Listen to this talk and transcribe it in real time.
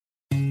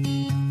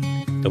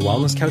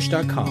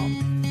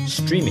thewellnesscouch.com,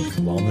 streaming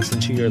wellness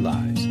into your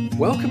lives.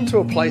 Welcome to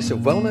a place of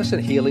wellness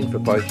and healing for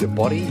both your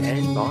body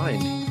and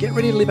mind. Get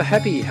ready to live a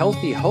happy,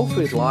 healthy, whole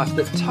food life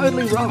that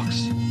totally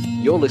rocks.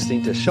 You're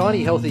listening to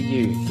Shiny Healthy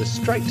You, the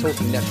straight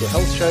talking natural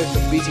health show for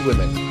busy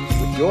women,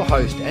 with your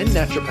host and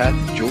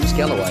naturopath, Jules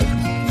Galloway.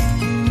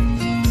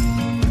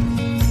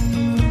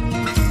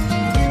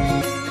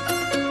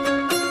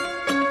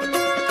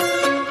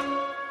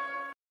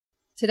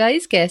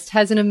 Today's guest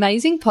has an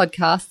amazing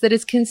podcast that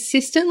is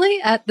consistently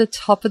at the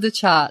top of the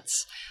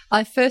charts.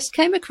 I first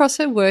came across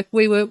her work.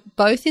 We were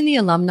both in the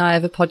alumni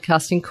of a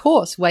podcasting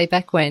course way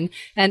back when,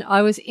 and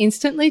I was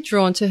instantly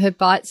drawn to her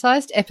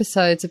bite-sized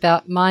episodes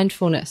about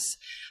mindfulness.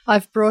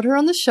 I've brought her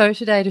on the show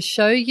today to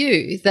show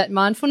you that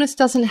mindfulness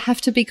doesn't have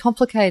to be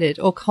complicated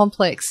or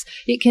complex.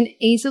 It can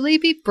easily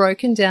be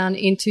broken down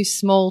into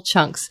small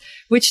chunks,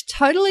 which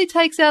totally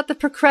takes out the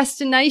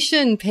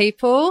procrastination,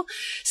 people.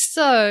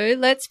 So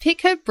let's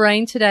pick her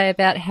brain today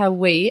about how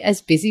we, as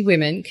busy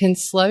women, can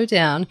slow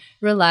down,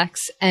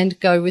 relax, and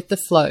go with the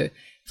flow.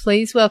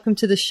 Please welcome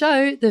to the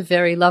show the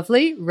very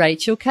lovely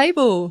Rachael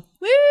Kable.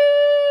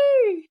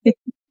 Woo!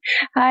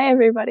 Hi,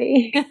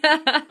 everybody.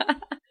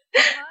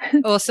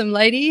 Awesome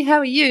lady. How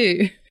are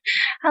you?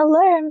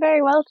 Hello, I'm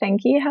very well,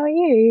 thank you. How are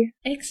you?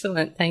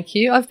 Excellent, thank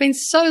you. I've been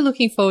so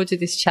looking forward to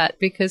this chat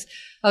because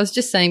I was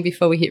just saying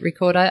before we hit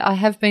record, I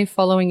have been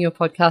following your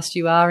podcast.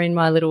 You are in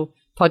my little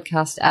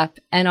podcast app,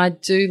 and I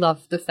do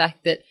love the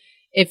fact that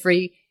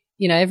every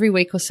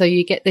week or so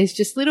you get these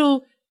just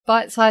little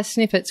bite-sized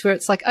snippets where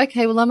it's like,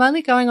 okay, well, I'm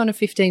only going on a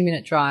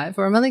 15-minute drive,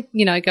 or I'm only,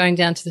 going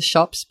down to the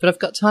shops, but I've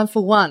got time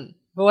for one.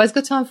 I've always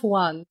got time for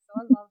one. So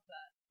I love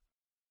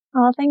that.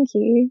 Oh, thank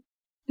you.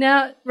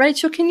 Now,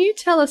 Rachael, can you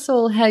tell us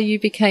all how you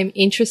became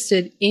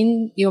interested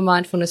in your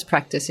mindfulness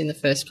practice in the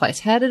first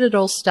place? How did it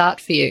all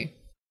start for you?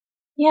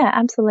 Yeah,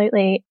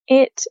 absolutely.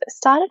 It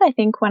started, I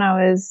think, when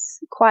I was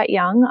quite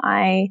young.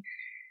 I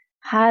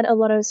had a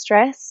lot of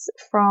stress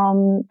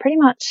from pretty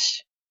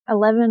much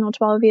 11 or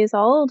 12 years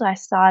old. I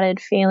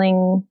started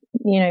feeling,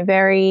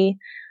 very,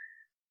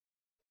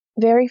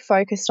 very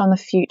focused on the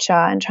future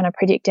and trying to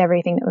predict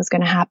everything that was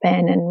going to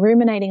happen and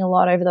ruminating a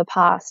lot over the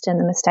past and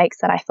the mistakes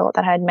that I thought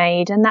that I had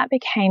made. And that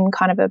became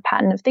kind of a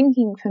pattern of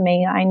thinking for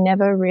me. I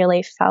never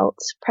really felt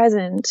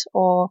present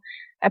or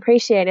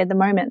appreciated the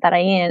moment that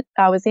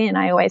I was in.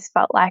 I always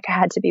felt like I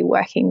had to be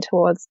working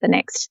towards the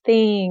next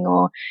thing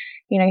or,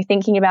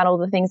 thinking about all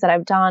the things that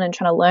I've done and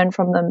trying to learn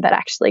from them, but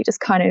actually just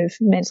kind of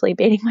mentally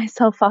beating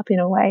myself up in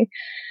a way.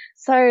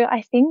 So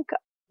I think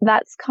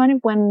that's kind of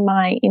when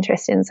my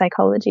interest in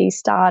psychology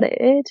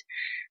started,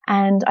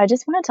 and I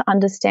just wanted to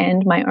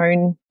understand my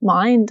own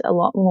mind a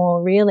lot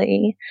more,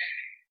 really.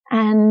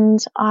 And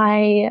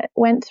I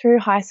went through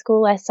high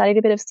school, I studied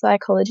a bit of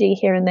psychology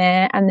here and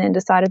there, and then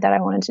decided that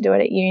I wanted to do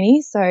it at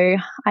uni. So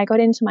I got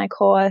into my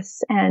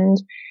course, and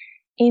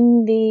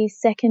in the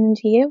second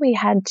year we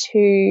had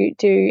to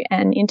do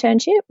an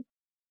internship.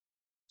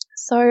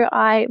 So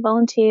I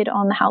volunteered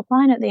on the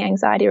helpline at the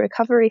Anxiety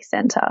Recovery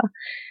Centre.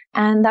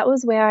 And that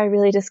was where I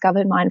really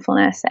discovered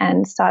mindfulness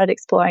and started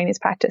exploring this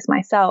practice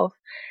myself.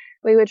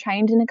 We were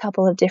trained in a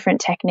couple of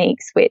different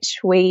techniques, which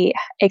we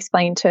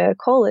explained to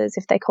callers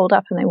if they called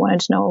up and they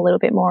wanted to know a little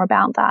bit more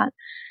about that.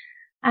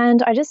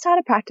 And I just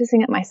started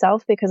practicing it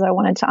myself because I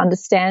wanted to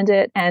understand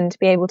it and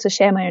be able to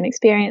share my own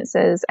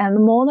experiences. And the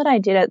more that I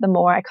did it, the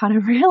more I kind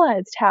of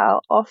realized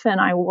how often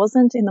I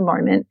wasn't in the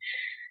moment.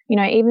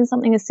 Even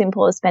something as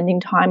simple as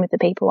spending time with the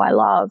people I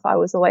love, I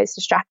was always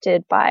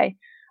distracted by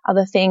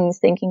other things,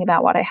 thinking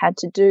about what I had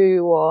to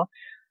do or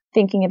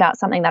thinking about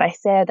something that I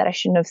said that I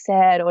shouldn't have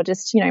said, or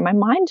just, my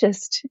mind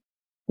just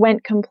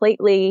went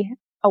completely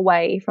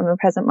away from the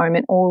present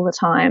moment all the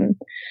time.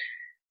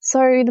 So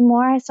the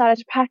more I started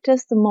to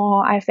practice, the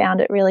more I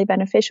found it really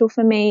beneficial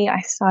for me.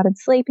 I started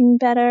sleeping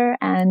better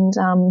and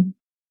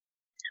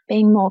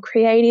being more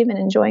creative and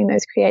enjoying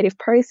those creative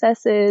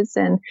processes,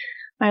 and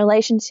my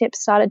relationships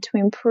started to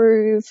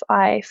improve.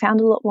 I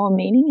found a lot more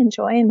meaning and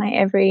joy in my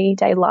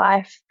everyday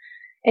life.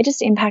 It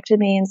just impacted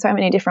me in so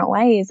many different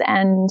ways,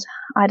 and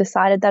I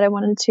decided that I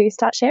wanted to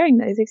start sharing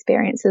those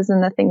experiences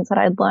and the things that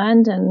I'd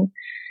learned. And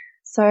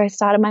so I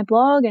started my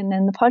blog and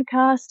then the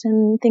podcast,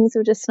 and things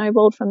have just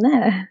snowballed from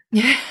there.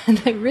 Yeah, and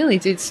they really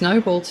did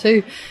snowball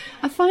too.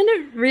 I find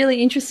it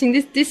really interesting.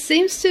 This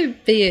seems to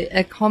be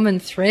a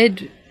common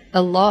thread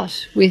a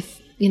lot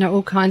with,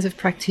 all kinds of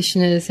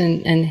practitioners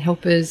and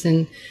helpers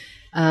and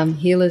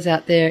healers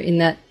out there, in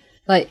that,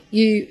 like,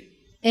 you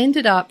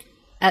ended up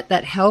at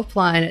that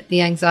helpline at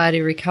the Anxiety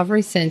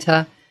Recovery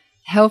Centre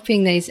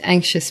helping these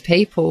anxious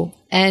people,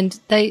 and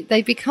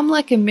they become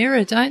like a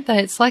mirror, don't they?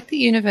 It's like the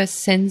universe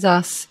sends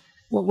us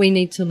what we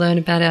need to learn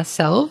about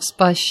ourselves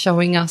by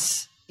showing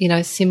us,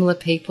 similar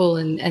people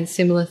and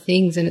similar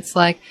things. And it's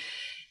like,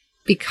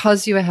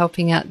 because you were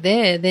helping out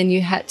there, then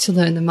you had to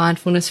learn the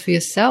mindfulness for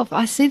yourself.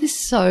 I see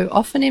this so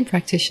often in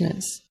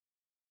practitioners.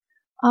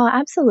 Oh,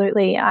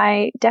 absolutely.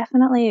 I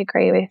definitely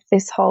agree with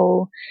this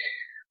whole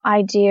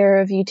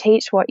idea of you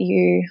teach what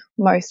you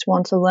most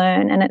want to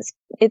learn. And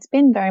it's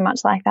been very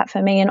much like that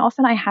for me. And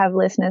often I have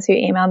listeners who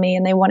email me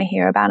and they want to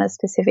hear about a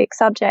specific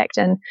subject.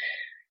 And,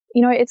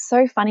 you know, it's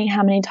so funny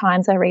how many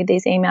times I read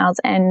these emails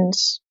and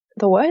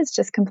the words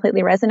just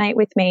completely resonate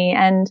with me.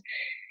 And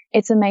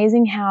it's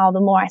amazing how the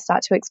more I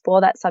start to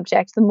explore that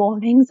subject, the more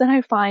things that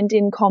I find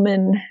in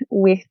common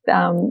with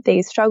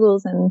these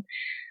struggles. And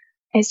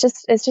it's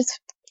just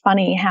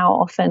funny how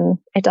often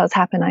it does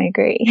happen. I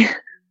agree.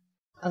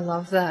 I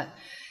love that.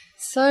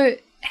 So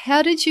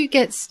how did you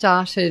get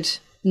started?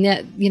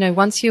 Now, you know,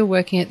 once you were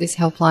working at this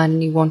helpline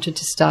and you wanted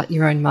to start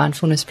your own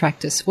mindfulness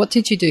practice, what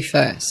did you do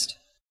first?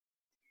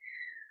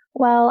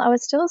 Well, I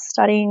was still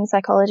studying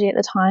psychology at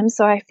the time,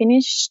 so I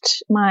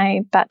finished my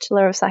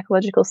Bachelor of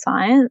Psychological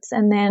Science,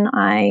 and then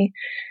I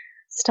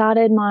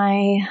started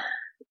my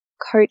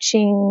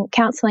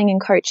counselling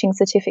and coaching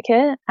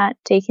certificate at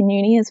Deakin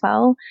Uni as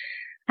well,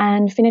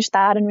 and finished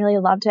that and really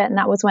loved it. And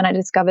that was when I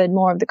discovered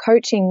more of the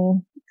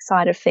coaching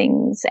side of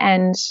things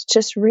and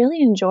just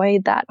really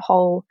enjoyed that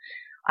whole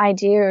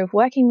idea of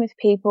working with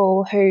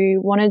people who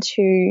wanted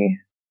to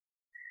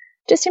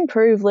just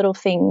improve little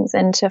things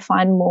and to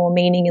find more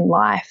meaning in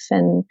life.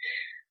 And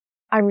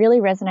I really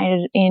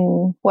resonated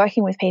in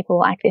working with people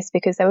like this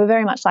because they were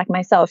very much like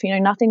myself. You know,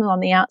 nothing on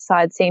the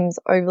outside seems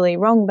overly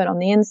wrong, but on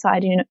the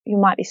inside, you know, you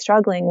might be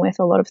struggling with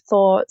a lot of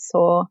thoughts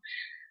or,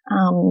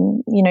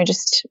 you know,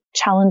 just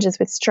challenges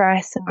with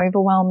stress and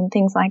overwhelm and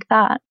things like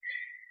that.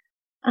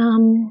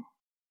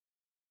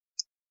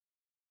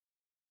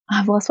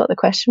 I've lost what the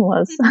question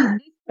was.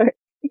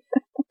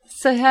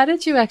 So how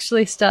did you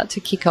actually start to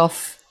kick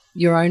off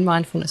your own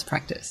mindfulness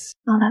practice?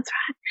 Oh, that's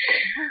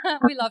right.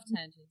 We love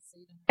tangents. So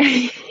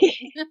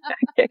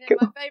They're cool.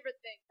 my favourite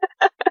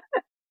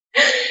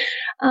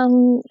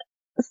thing.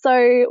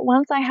 So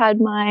once I had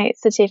my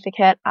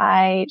certificate,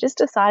 I just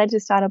decided to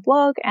start a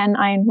blog and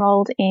I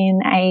enrolled in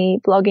a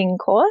blogging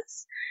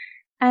course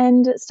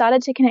and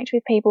started to connect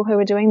with people who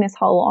were doing this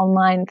whole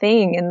online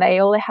thing, and they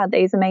all had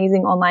these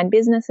amazing online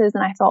businesses,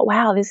 and I thought,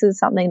 wow, this is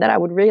something that I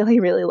would really,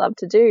 really love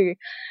to do.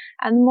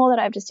 And the more that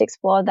I've just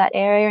explored that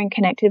area and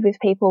connected with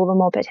people, the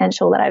more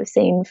potential that I've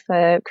seen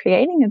for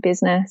creating a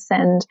business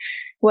and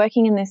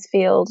working in this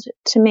field.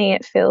 To me,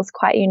 it feels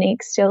quite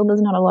unique still.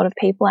 There's not a lot of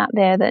people out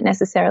there that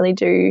necessarily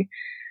do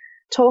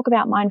talk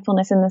about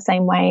mindfulness in the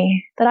same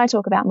way that I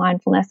talk about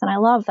mindfulness. And I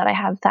love that I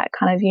have that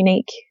kind of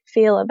unique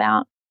feel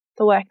about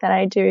the work that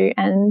I do.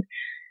 And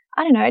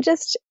I don't know,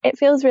 it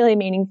feels really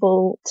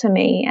meaningful to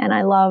me, and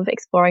I love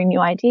exploring new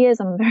ideas.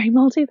 I'm a very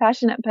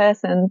multi-passionate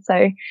person,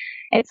 so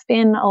it's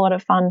been a lot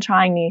of fun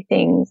trying new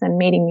things and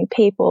meeting new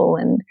people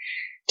and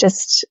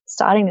just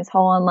starting this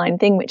whole online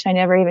thing, which I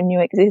never even knew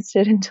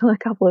existed until a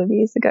couple of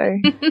years ago.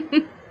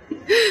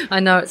 I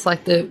know, it's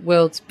like the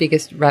world's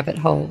biggest rabbit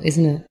hole,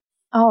 isn't it?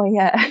 Oh,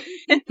 yeah.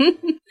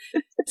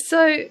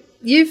 So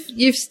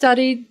you've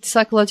studied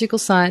psychological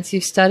science,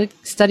 you've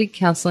studied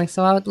counselling,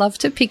 so I would love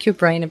to pick your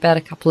brain about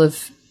a couple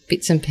of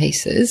bits and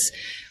pieces.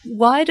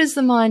 Why does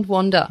the mind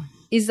wander?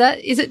 Is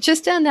it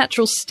just our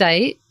natural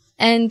state?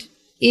 And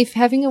if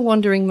having a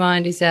wandering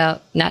mind is our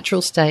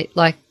natural state,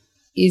 like,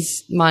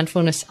 is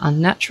mindfulness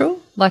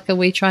unnatural? Like, are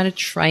we trying to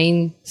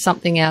train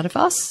something out of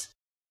us?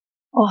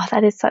 Oh,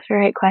 that is such a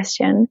great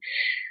question.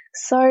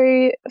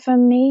 So for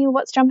me,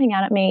 what's jumping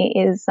out at me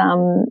is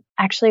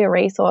actually a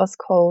resource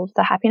called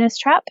The Happiness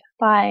Trap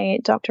by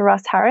Dr.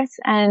 Russ Harris,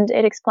 and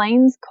it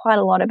explains quite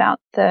a lot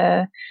about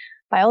the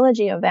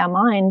biology of our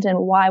mind and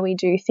why we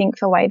do think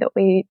the way that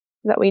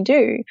we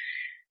do.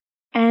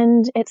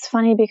 And it's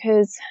funny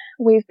because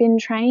we've been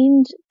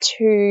trained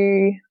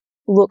to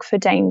look for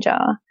danger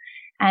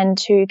and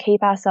to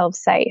keep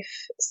ourselves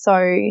safe. So,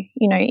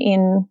 you know,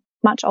 in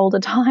much older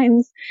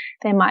times,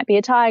 there might be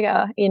a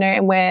tiger, you know,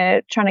 and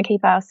we're trying to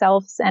keep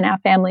ourselves and our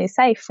families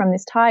safe from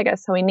this tiger.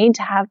 So we need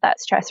to have that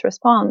stress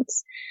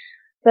response.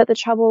 But the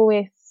trouble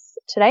with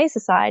today's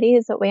society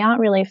is that we aren't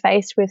really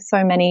faced with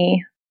so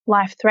many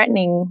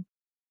life-threatening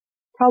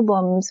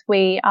problems.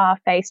 We are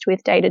faced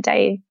with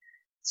day-to-day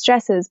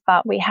stresses,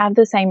 but we have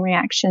the same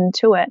reaction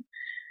to it.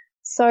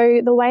 So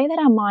the way that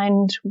our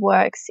mind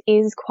works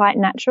is quite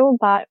natural,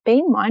 but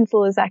being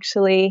mindful is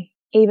actually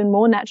even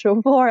more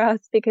natural for us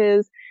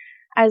because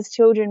as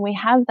children, we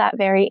have that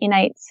very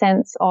innate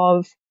sense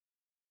of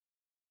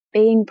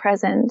being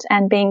present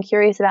and being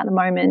curious about the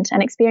moment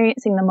and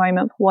experiencing the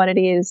moment for what it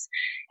is.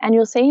 And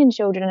you'll see in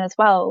children as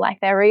well, like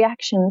their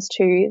reactions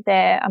to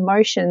their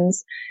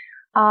emotions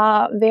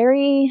are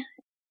very,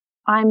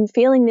 I'm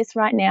feeling this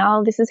right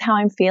now. This is how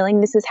I'm feeling.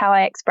 This is how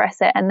I express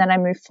it. And then I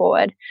move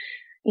forward.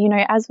 You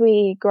know, as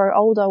we grow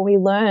older, we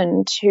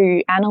learn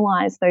to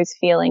analyze those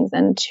feelings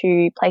and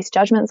to place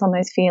judgments on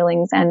those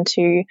feelings and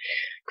to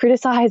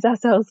criticize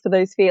ourselves for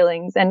those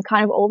feelings and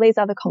kind of all these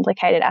other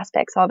complicated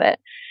aspects of it.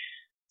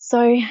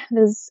 So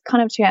there's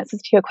kind of two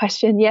answers to your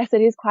question. Yes, it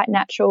is quite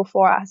natural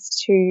for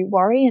us to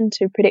worry and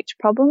to predict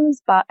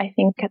problems, but I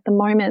think at the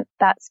moment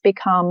that's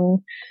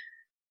become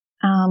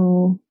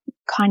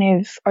kind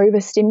of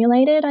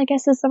overstimulated, I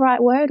guess is the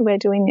right word. We're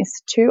doing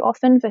this too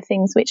often for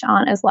things which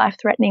aren't as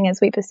life-threatening as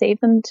we perceive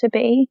them to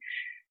be.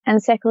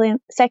 And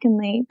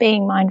secondly,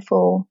 being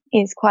mindful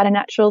is quite a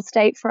natural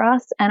state for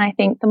us. And I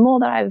think the more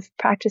that I've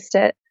practiced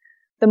it,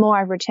 the more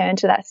I've returned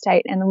to that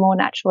state and the more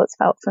natural it's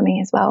felt for me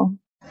as well.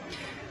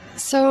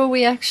 So are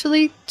we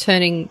actually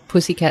turning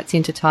pussycats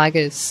into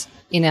tigers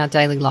in our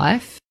daily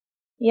life?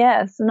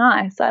 Yes,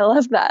 nice. I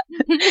love that.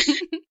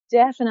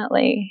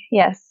 Definitely,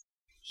 yes.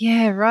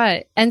 Yeah,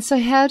 right. And so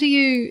how do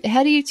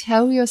you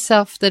tell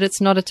yourself that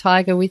it's not a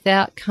tiger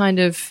without kind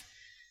of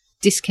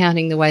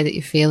discounting the way that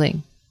you're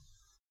feeling?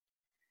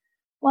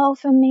 Well,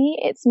 for me,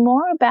 it's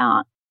more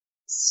about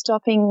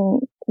stopping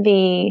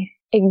the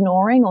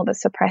ignoring or the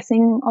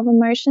suppressing of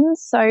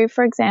emotions. So,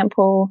 for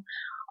example,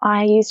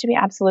 I used to be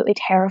absolutely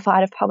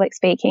terrified of public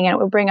speaking, and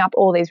it would bring up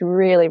all these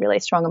really, really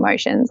strong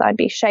emotions. I'd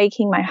be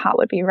shaking, my heart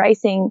would be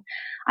racing.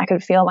 I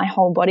could feel my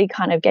whole body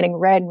kind of getting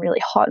red and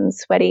really hot and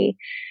sweaty.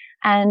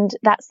 And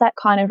that's that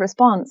kind of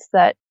response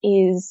that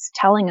is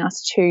telling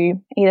us to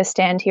either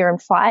stand here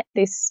and fight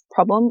this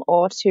problem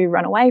or to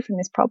run away from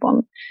this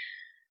problem.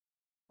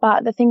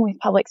 But the thing with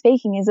public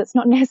speaking is it's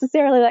not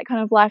necessarily that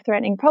kind of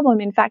life-threatening problem.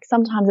 In fact,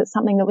 sometimes it's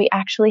something that we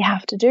actually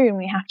have to do and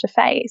we have to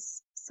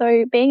face.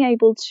 So being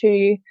able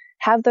to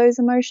have those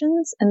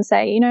emotions and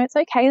say, it's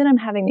okay that I'm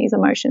having these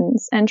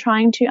emotions, and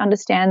trying to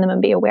understand them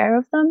and be aware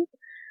of them,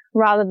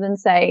 rather than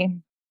say,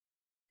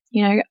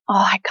 oh,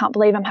 I can't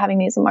believe I'm having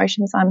these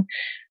emotions. I'm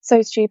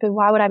so stupid.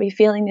 Why would I be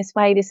feeling this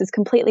way? This is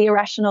completely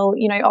irrational.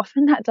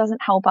 Often that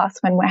doesn't help us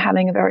when we're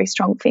having a very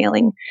strong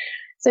feeling.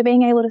 So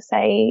being able to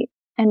say,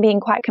 and being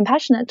quite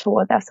compassionate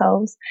towards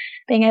ourselves,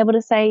 being able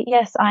to say,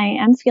 yes, I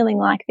am feeling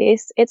like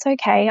this. It's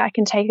okay. I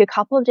can take a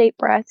couple of deep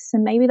breaths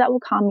and maybe that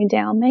will calm me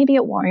down. Maybe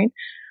it won't,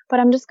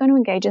 but I'm just going to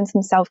engage in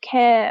some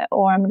self-care,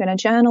 or I'm going to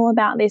journal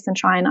about this and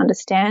try and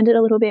understand it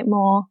a little bit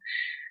more.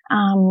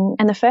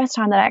 And the first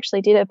time that I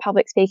actually did a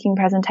public speaking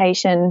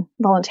presentation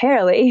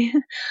voluntarily,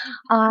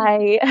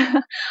 I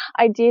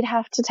did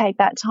have to take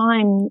that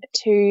time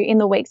in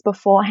the weeks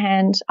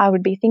beforehand, I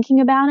would be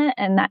thinking about it,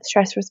 and that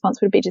stress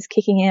response would be just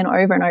kicking in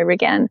over and over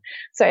again.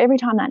 So every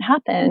time that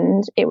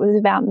happened, it was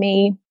about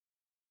me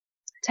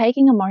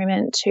taking a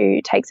moment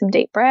to take some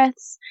deep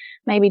breaths,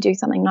 maybe do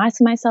something nice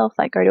for myself,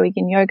 like go to a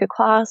yin yoga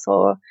class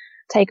or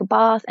take a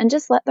bath, and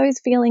just let those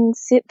feelings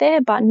sit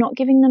there, but not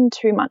giving them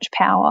too much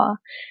power.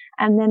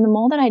 And then the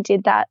more that I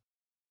did that,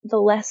 the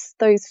less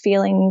those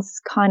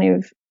feelings kind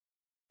of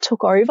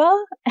took over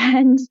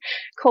and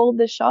called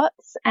the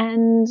shots.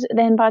 And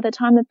then by the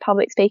time the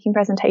public speaking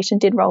presentation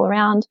did roll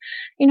around,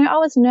 I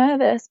was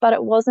nervous, but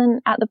it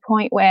wasn't at the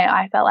point where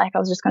I felt like I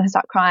was just going to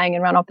start crying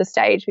and run off the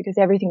stage because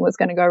everything was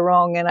going to go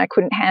wrong and I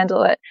couldn't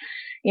handle it.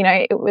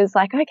 It was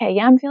like, okay,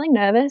 yeah, I'm feeling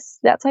nervous.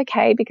 That's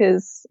okay,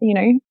 because,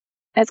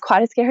 it's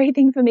quite a scary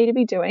thing for me to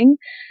be doing.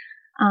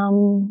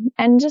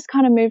 And just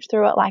kind of moved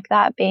through it like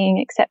that, being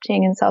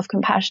accepting and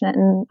self-compassionate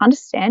and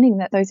understanding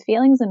that those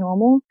feelings are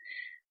normal,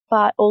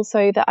 but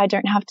also that I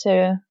don't have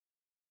to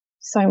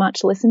so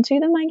much listen to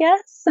them, I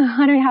guess.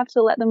 I don't have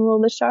to let them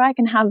rule the show. I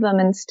can have them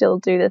and still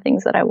do the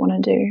things that I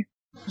want to do.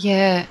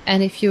 Yeah,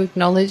 and if you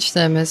acknowledge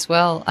them as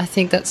well, I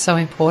think that's so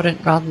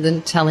important, rather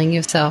than telling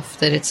yourself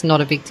that it's not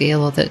a big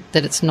deal, or that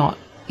it's not,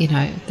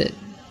 that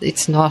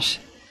it's not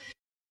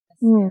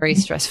a very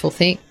stressful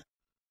thing.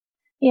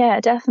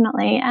 Yeah,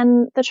 definitely.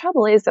 And the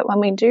trouble is that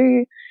when we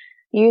do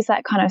use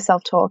that kind of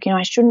self-talk,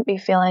 I shouldn't be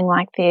feeling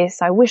like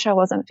this. I wish I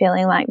wasn't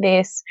feeling like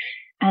this.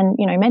 And,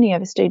 many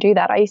of us do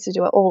that. I used to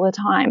do it all the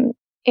time.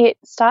 It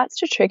starts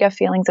to trigger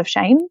feelings of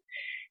shame.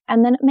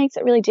 And then it makes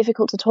it really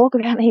difficult to talk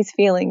about these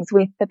feelings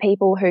with the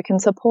people who can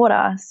support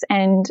us.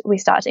 And we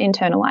start to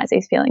internalize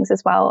these feelings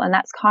as well. And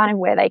that's kind of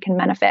where they can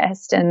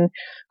manifest and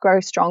grow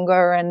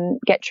stronger and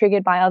get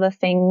triggered by other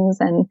things.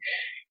 And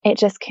it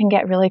just can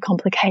get really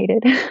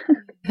complicated.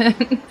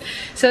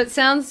 So it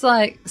sounds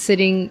like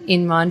sitting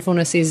in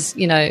mindfulness is,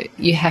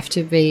 you have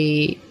to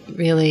be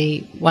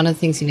really, one of the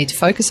things you need to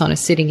focus on is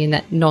sitting in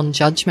that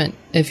non-judgment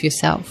of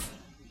yourself.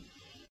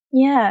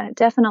 Yeah,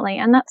 definitely.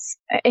 And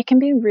it can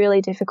be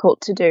really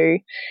difficult to do.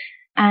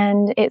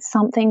 And it's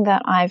something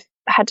that I've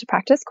had to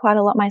practice quite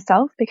a lot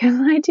myself, because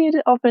I did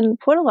often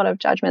put a lot of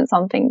judgments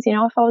on things.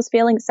 If I was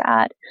feeling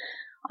sad,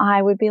 I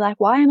would be like,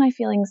 why am I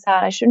feeling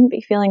sad? I shouldn't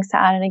be feeling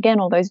sad. And again,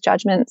 all those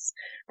judgments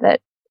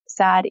that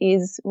sad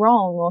is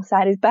wrong or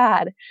sad is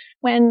bad,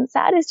 when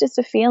sad is just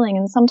a feeling.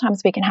 And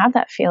sometimes we can have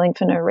that feeling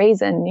for no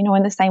reason,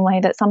 in the same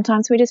way that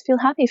sometimes we just feel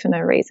happy for no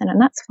reason,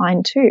 and that's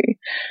fine too.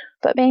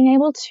 But being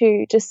able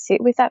to just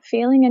sit with that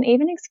feeling and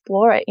even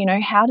explore it,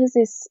 how does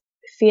this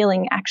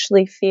feeling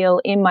actually feel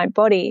in my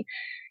body?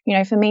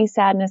 For me,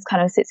 sadness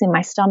kind of sits in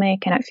my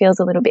stomach and it feels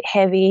a little bit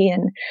heavy,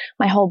 and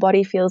my whole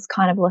body feels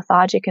kind of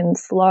lethargic and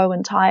slow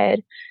and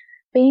tired.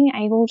 Being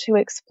able to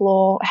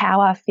explore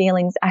how our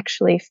feelings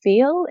actually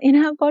feel in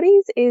our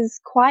bodies is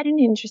quite an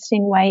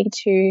interesting way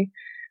to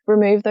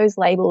remove those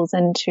labels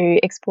and to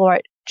explore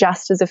it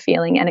just as a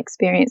feeling and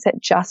experience it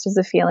just as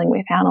a feeling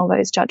without all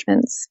those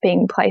judgments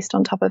being placed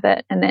on top of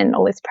it, and then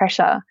all this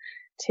pressure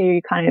to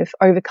kind of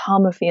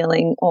overcome a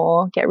feeling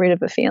or get rid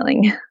of a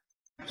feeling.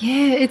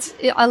 Yeah,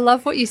 I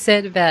love what you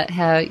said about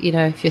how,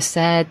 if you're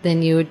sad,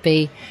 then you would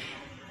be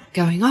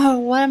going, oh,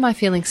 why am I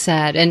feeling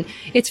sad? And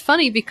it's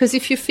funny because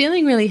if you're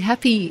feeling really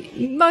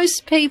happy,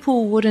 most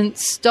people wouldn't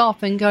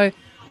stop and go,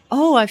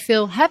 oh, I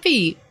feel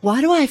happy.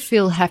 Why do I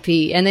feel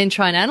happy? And then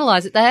try and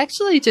analyze it. They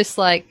actually just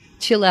like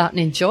chill out and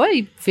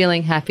enjoy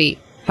feeling happy.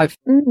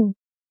 Hopefully.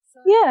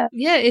 Yeah.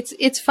 Yeah,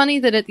 it's funny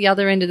that at the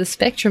other end of the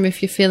spectrum,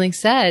 if you're feeling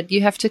sad,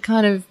 you have to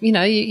kind of, you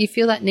know, you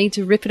feel that need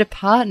to rip it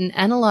apart and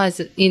analyze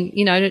it in,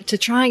 you know, to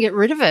try and get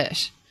rid of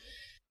it.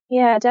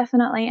 Yeah,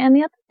 definitely. And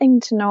the other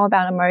thing to know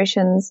about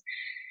emotions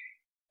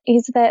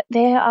is that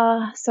there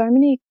are so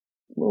many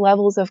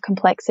levels of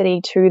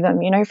complexity to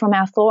them, you know, from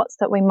our thoughts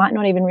that we might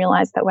not even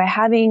realize that we're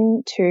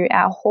having to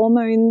our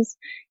hormones.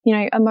 You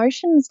know,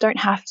 emotions don't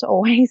have to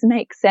always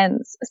make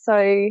sense.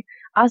 So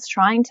us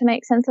trying to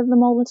make sense of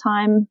them all the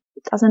time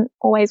doesn't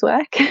always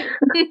work.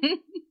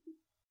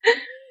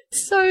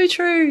 So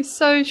true,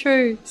 so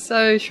true,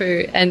 so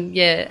true. And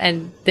yeah,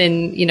 and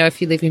then, you know,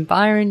 if you live in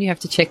Byron, you have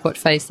to check what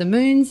phase the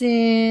moon's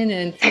in.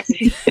 And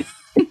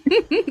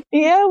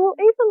yeah, well,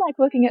 even like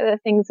looking at the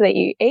things that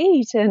you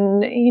eat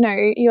and, you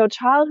know, your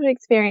childhood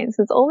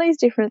experiences, all these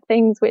different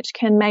things which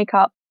can make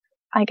up,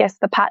 I guess,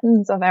 the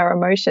patterns of our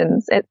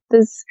emotions.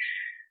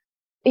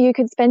 You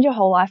could spend your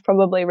whole life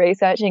probably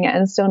researching it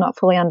and still not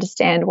fully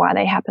understand why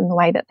they happen the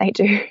way that they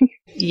do.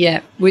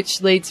 Yeah,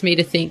 which leads me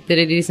to think that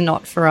it is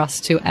not for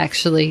us to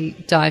actually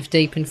dive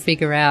deep and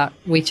figure out.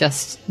 We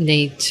just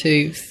need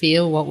to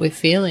feel what we're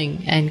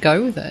feeling and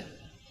go with it.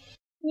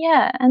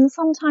 Yeah, and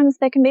sometimes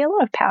there can be a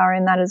lot of power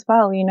in that as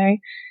well, you know.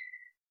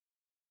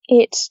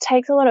 It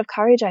takes a lot of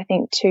courage, I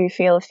think, to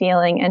feel a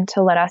feeling and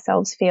to let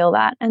ourselves feel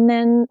that. And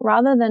then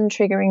rather than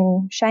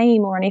triggering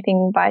shame or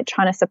anything by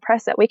trying to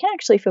suppress it, we can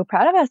actually feel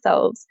proud of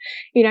ourselves,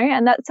 you know.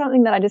 And that's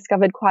something that I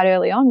discovered quite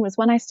early on was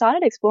when I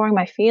started exploring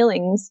my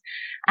feelings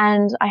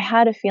and I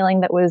had a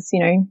feeling that was,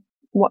 you know,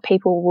 what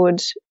people would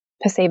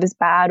perceive as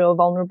bad or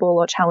vulnerable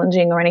or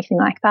challenging or anything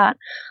like that.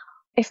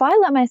 If I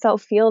let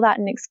myself feel that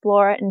and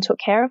explore it and took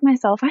care of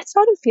myself, I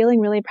started feeling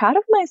really proud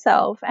of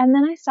myself. And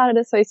then I started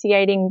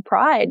associating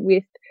pride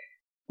with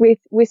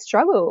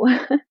struggle.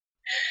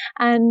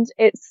 And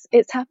it's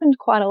happened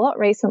quite a lot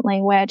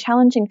recently where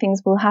challenging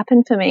things will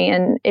happen for me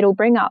and it'll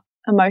bring up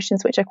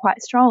emotions which are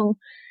quite strong.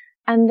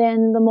 And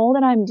then the more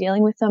that I'm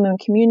dealing with them and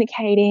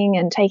communicating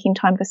and taking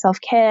time for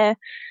self-care,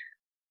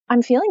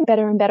 I'm feeling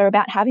better and better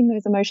about having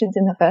those emotions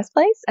in the first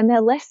place, and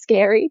they're less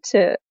scary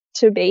to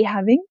be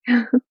having.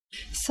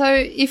 So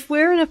if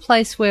we're in a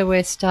place where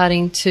we're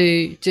starting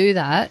to do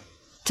that,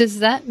 does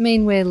that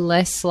mean we're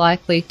less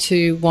likely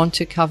to want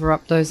to cover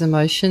up those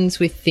emotions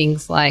with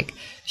things like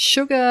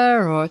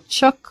sugar or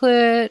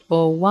chocolate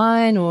or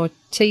wine or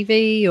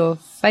TV or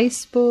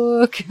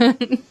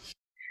Facebook?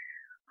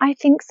 I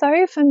think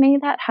so. For me,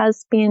 that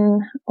has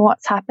been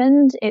what's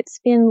happened. It's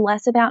been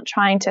less about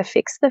trying to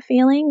fix the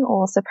feeling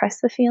or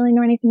suppress the feeling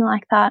or anything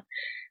like that,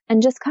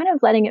 and just kind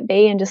of letting it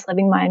be and just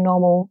living my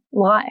normal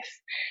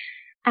life.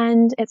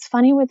 And it's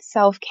funny with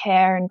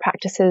self-care and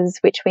practices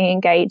which we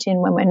engage in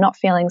when we're not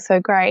feeling so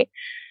great,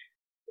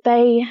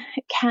 they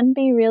can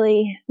be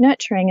really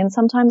nurturing and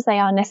sometimes they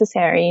are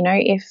necessary. You know,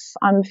 if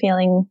I'm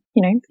feeling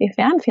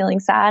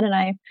sad and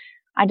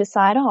I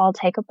decide, oh, I'll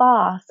take a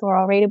bath or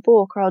I'll read a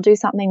book or I'll do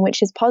something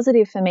which is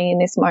positive for me in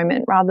this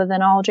moment rather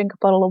than I'll drink a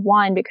bottle of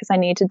wine because I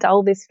need to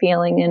dull this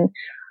feeling. And,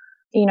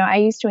 you know, I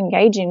used to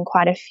engage in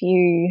quite a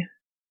few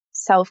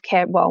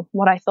self-care, well,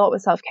 what I thought were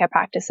self-care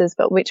practices,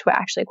 but which were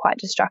actually quite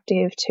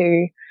destructive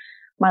to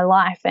my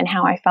life and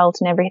how I felt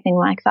and everything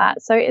like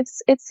that. So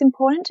it's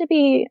important to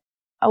be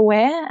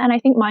aware, and I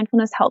think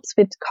mindfulness helps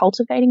with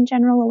cultivating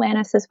general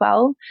awareness as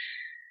well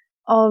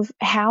of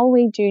how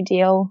we do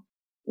deal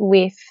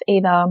with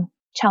either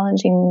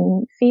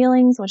challenging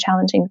feelings or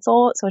challenging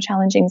thoughts or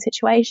challenging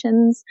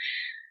situations.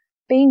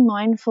 Being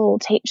mindful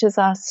teaches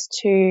us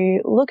to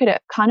look at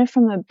it kind of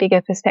from a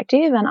bigger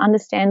perspective and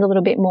understand a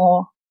little bit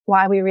more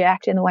why we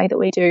react in the way that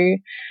we do,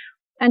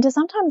 and to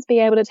sometimes be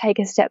able to take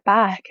a step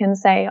back and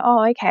say,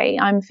 oh, okay,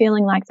 I'm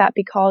feeling like that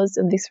because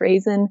of this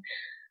reason.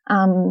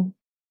 You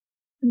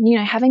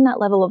know, having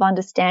that level of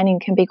understanding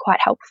can be quite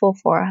helpful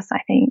for us, I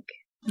think.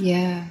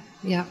 Yeah,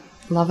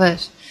 love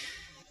it.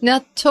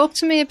 Now, talk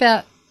to me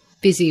about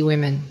busy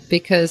women,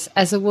 because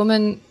as a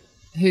woman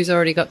who's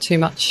already got too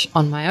much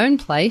on my own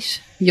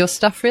plate, your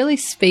stuff really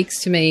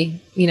speaks to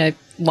me, you know,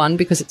 one,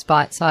 because it's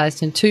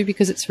bite-sized, and two,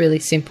 because it's really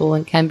simple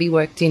and can be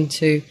worked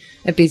into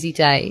a busy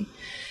day.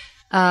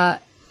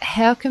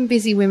 How can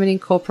busy women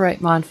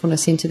incorporate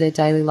mindfulness into their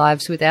daily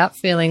lives without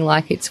feeling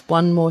like it's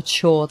one more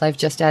chore they've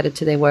just added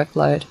to their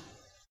workload?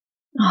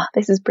 Oh,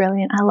 this is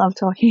brilliant. I love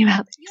talking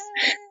about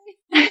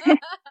this.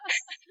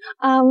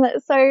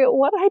 So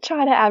what I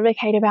try to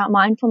advocate about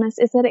mindfulness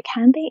is that it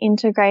can be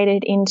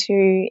integrated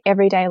into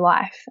everyday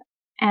life.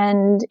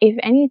 And if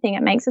anything,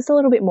 it makes us a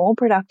little bit more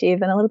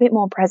productive and a little bit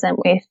more present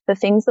with the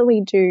things that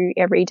we do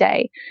every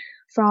day,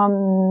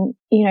 from,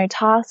 you know,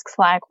 tasks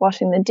like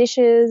washing the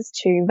dishes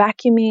to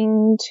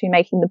vacuuming to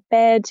making the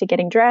bed to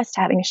getting dressed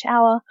to having a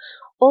shower.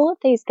 All of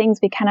these things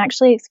we can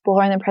actually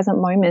explore in the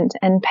present moment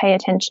and pay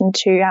attention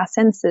to our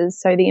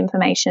senses. So the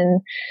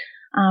information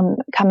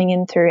coming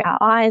in through our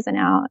eyes and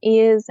our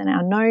ears and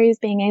our nose,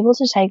 being able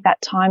to take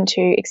that time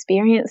to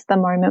experience the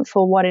moment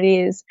for what it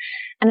is.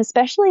 And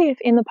especially if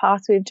in the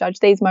past we've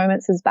judged these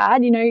moments as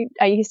bad,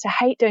 I used to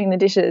hate doing the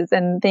dishes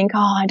and think,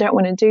 oh, I don't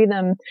want to do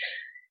them.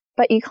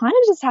 But you kind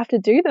of just have to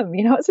do them.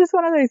 It's just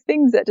one of those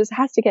things that just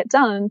has to get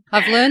done.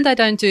 I've learned they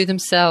don't do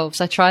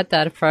themselves. I tried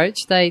that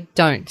approach. They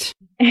don't.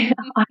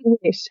 I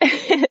wish.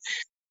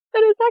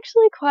 But it's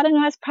actually quite a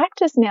nice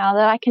practice now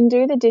that I can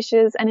do the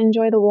dishes and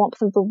enjoy the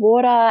warmth of the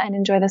water and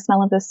enjoy the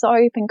smell of the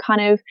soap, and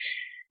kind of,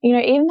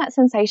 even that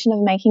sensation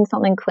of making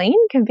something clean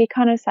can be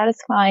kind of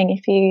satisfying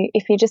if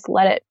you just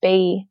let it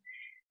be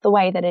the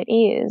way that it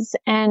is.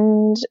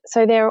 And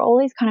so there are all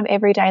these kind of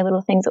everyday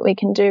little things that we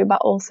can do,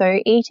 but also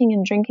eating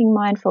and drinking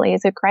mindfully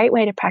is a great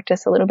way to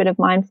practice a little bit of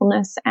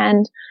mindfulness,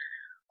 and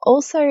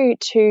also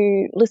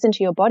to listen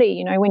to your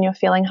body, when you're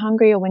feeling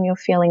hungry or when you're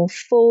feeling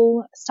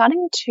full,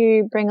 starting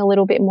to bring a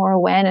little bit more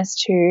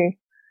awareness to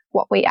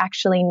what we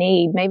actually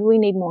need. Maybe we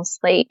need more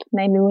sleep.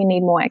 Maybe we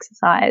need more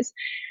exercise.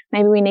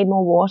 Maybe we need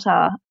more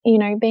water.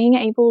 Being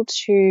able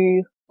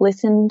to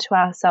listen to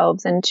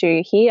ourselves and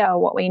to hear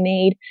what we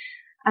need,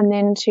 and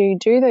then to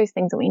do those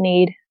things that we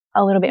need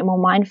a little bit more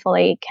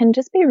mindfully, can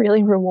just be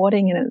really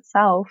rewarding in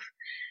itself.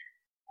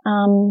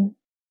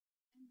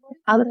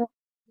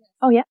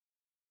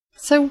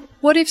 So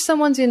what if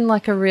someone's in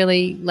like a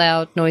really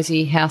loud,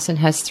 noisy house and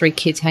has 3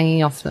 kids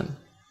hanging off them?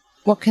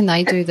 What can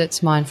they do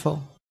that's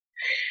mindful?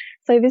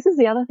 So this is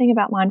the other thing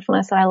about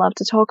mindfulness that I love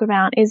to talk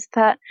about, is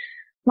that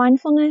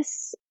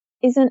mindfulness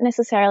isn't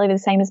necessarily the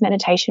same as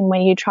meditation,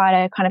 where you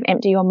try to kind of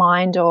empty your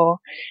mind or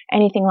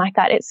anything like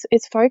that.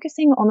 It's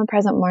focusing on the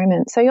present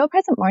moment. So your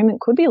present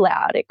moment could be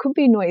loud, it could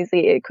be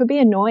noisy, it could be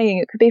annoying,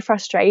 it could be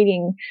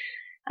frustrating.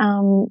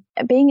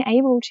 Being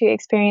able to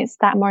experience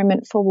that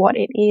moment for what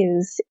it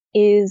is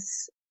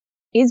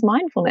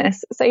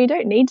mindfulness. So you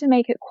don't need to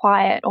make it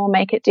quiet or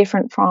make it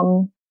different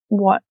from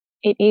what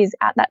it is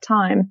at that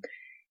time.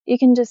 You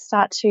can just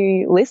start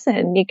to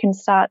listen. You can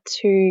start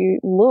to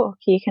look.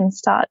 You can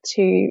start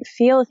to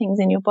feel things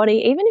in your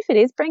body, even if it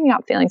is bringing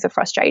up feelings of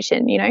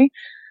frustration.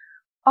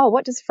 Oh,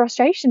 what does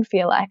frustration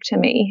feel like to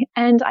me?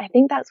 And I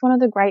think that's one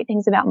of the great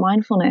things about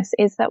mindfulness,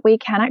 is that we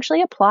can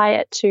actually apply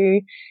it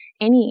to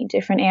any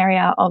different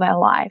area of our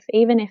life,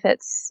 even if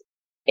it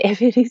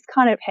is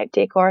kind of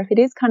hectic or if it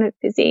is kind of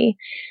busy.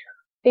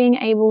 Being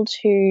able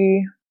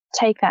to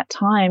take that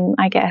time,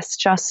 I guess,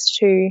 just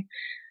to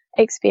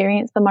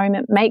experience the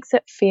moment makes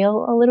it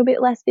feel a little bit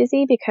less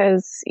busy,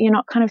 because you're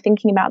not kind of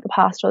thinking about the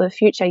past or the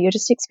future. You're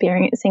just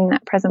experiencing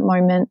that present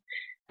moment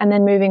and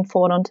then moving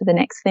forward onto the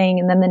next thing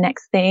and then the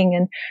next thing.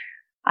 And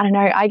I don't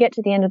know, I get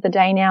to the end of the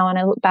day now and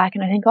I look back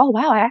and I think, oh,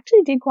 wow, I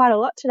actually did quite a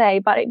lot today,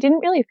 but it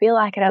didn't really feel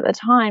like it at the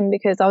time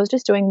because I was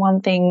just doing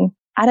one thing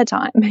at a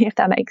time, if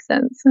that makes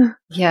sense.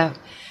 Yeah.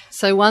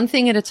 So one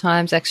thing at a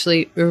time is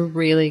actually a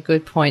really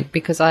good point,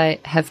 because I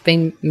have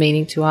been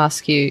meaning to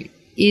ask you,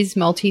 is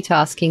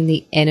multitasking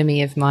the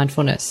enemy of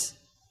mindfulness?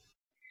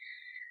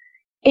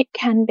 It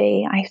can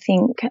be, I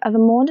think. The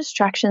more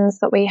distractions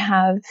that we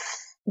have,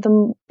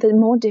 the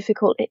more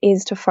difficult it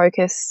is to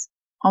focus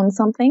on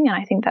something. And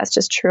I think that's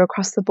just true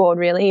across the board,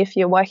 really. If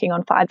you're working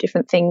on 5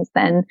 different things,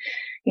 then,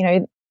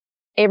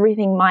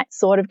 everything might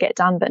sort of get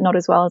done, but not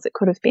as well as it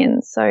could have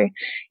been. So,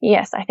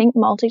 yes, I think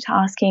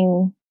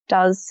multitasking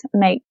does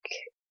make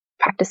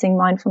practicing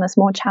mindfulness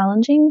more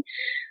challenging.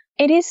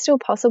 It is still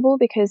possible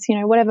because,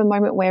 whatever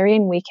moment we're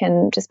in, we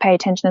can just pay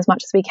attention as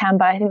much as we can.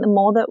 But I think the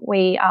more that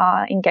we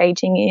are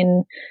engaging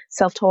in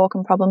self-talk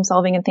and problem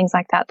solving and things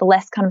like that, the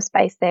less kind of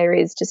space there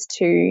is just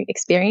to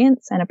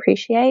experience and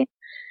appreciate.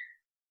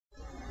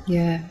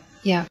 Yeah.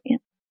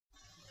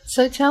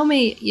 So tell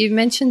me, you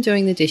mentioned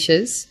doing the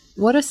dishes.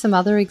 What are some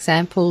other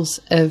examples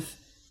of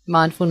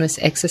mindfulness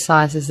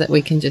exercises that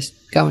we can just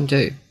go and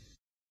do?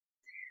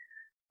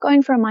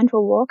 Going for a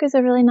mindful walk is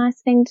a really nice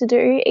thing to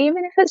do,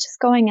 even if it's just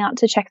going out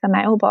to check the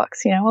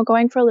mailbox, or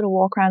going for a little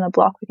walk around the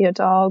block with your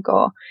dog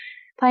or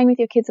playing with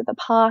your kids at the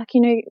park.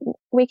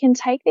 We can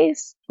take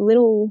these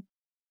little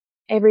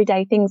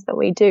everyday things that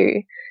we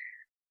do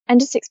and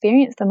just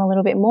experience them a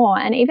little bit more,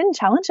 and even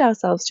challenge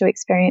ourselves to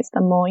experience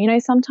them more.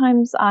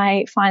 Sometimes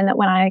I find that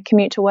when I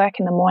commute to work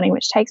in the morning,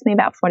 which takes me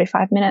about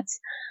 45 minutes,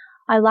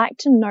 I like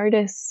to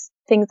notice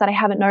things that I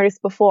haven't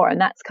noticed before. And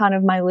that's kind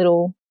of my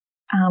little,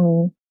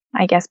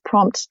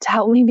 prompt to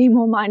help me be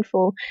more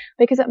mindful,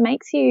 because it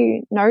makes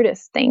you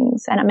notice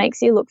things and it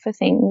makes you look for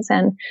things.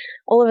 And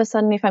all of a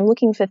sudden, if I'm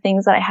looking for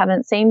things that I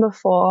haven't seen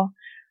before,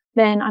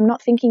 then I'm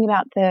not thinking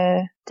about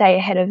the day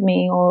ahead of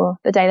me or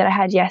the day that I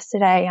had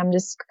yesterday. I'm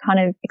just kind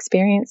of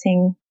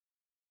experiencing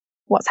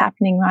what's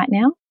happening right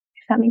now,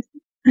 if that makes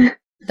sense.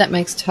 That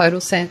makes total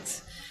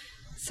sense.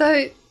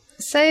 So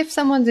say if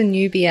someone's a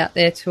newbie out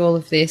there to all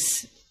of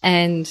this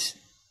and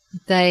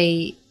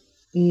they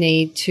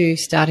need to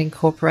start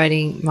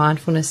incorporating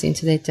mindfulness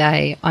into their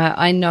day.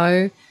 I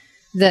know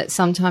that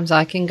sometimes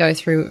I can go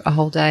through a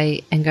whole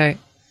day and go,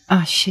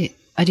 oh shit,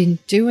 I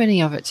didn't do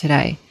any of it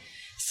today.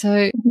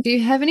 So do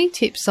you have any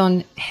tips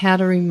on how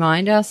to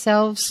remind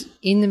ourselves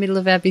in the middle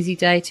of our busy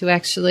day to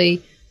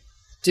actually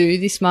do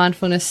this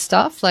mindfulness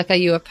stuff? Like, are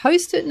you a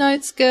Post-it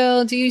notes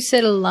girl? Do you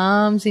set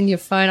alarms in your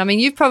phone? I mean,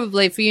 you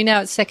probably, for you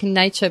now, it's second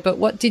nature, but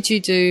what did you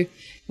do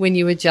when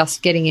you were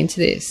just getting into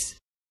this?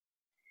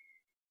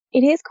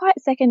 It is quite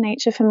second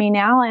nature for me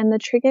now, and the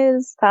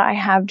triggers that I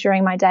have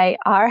during my day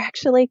are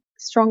actually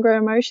stronger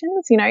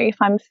emotions. You know, if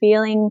I'm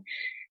feeling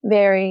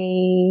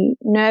very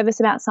nervous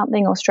about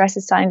something or stress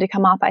is starting to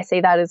come up, I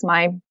see that as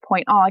my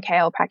point. Oh, okay,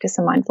 I'll practice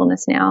some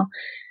mindfulness now.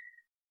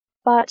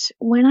 But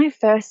when I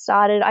first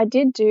started, I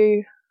did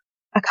do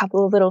a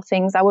couple of little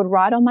things. I would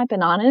write on my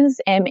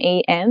bananas,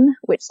 MEM,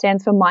 which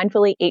stands for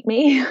mindfully eat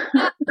me.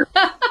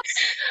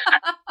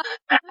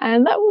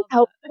 And that was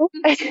helpful.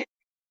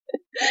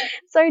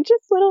 So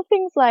just little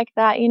things like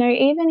that, you know,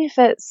 even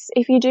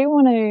if you do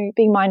want to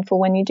be mindful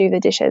when you do the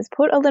dishes,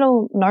 put a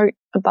little note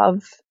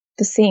above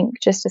the sink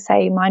just to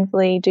say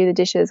mindfully do the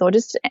dishes, or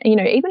just, you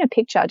know, even a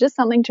picture, just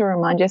something to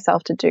remind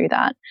yourself to do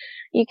that.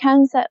 You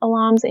can set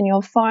alarms in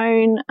your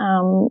phone.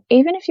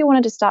 Even if you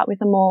wanted to start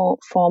with a more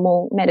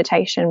formal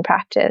meditation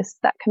practice,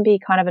 that can be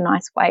kind of a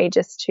nice way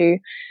just to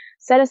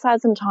set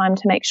aside some time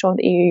to make sure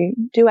that you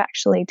do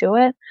actually do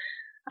it.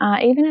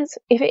 Even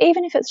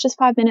if it's just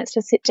 5 minutes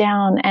to sit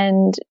down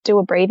and do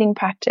a breathing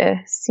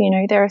practice, you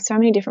know, there are so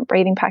many different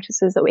breathing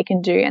practices that we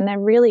can do, and they're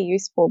really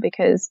useful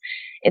because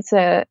it's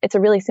a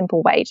really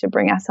simple way to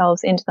bring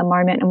ourselves into the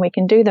moment, and we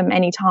can do them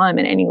anytime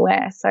and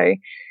anywhere. So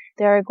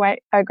they're a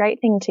great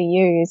thing to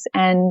use.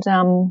 And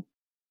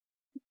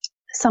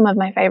some of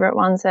my favorite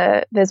ones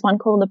there's one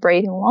called the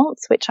breathing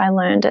waltz, which I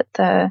learned at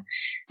the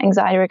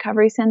Anxiety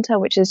Recovery Center,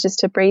 which is just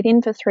to breathe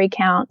in for 3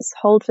 counts,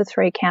 hold for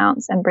 3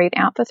 counts, and breathe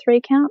out for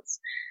 3 counts.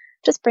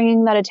 Just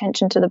bringing that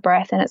attention to the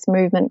breath and its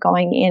movement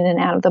going in and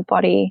out of the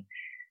body.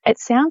 It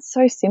sounds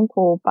so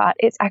simple, but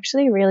it's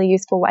actually a really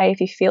useful way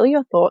if you feel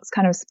your thoughts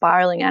kind of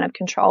spiraling out of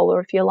control, or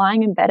if you're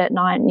lying in bed at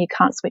night and you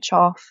can't switch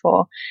off,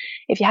 or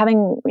if you're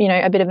having, you know,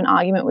 a bit of an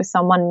argument with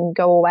someone,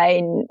 go away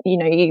and, you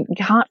know, you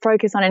can't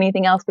focus on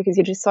anything else because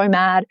you're just so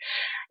mad.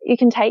 You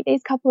can take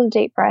these couple of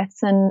deep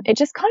breaths and it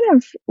just kind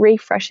of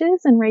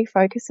refreshes and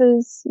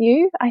refocuses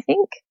you, I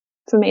think.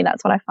 For me,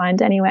 that's what I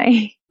find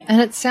anyway.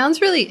 And it sounds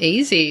really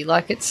easy.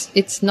 Like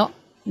it's not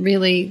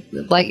really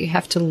like you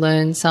have to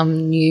learn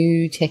some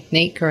new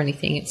technique or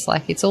anything. It's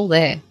like it's all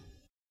there.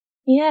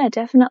 Yeah,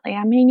 definitely.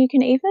 I mean, you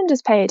can even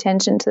just pay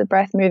attention to the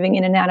breath moving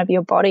in and out of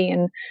your body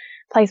and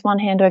place one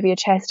hand over your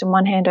chest and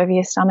one hand over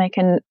your stomach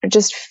and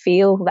just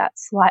feel that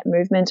slight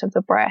movement of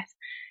the breath.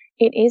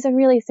 It is a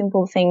really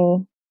simple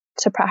thing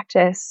to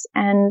practice.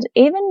 And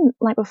even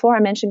like before I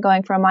mentioned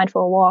going for a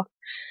mindful walk,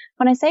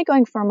 when I say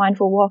going for a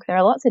mindful walk, there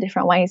are lots of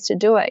different ways to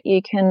do it.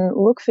 You can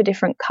look for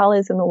different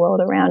colors in the world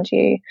around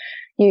you.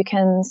 You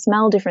can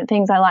smell different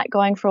things. I like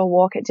going for a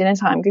walk at dinner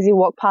time because you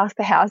walk past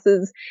the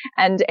houses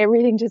and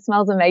everything just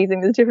smells amazing.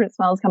 There's different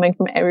smells coming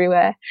from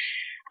everywhere.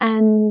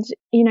 And,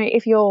 you know,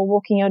 if you're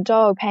walking your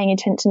dog, paying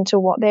attention to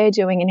what they're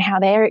doing and how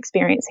they're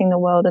experiencing the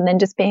world, and then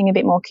just being a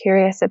bit more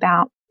curious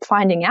about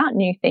finding out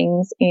new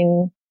things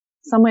in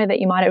somewhere that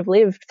you might have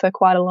lived for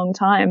quite a long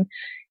time,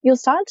 you'll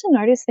start to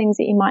notice things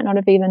that you might not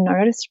have even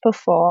noticed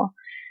before.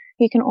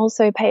 You can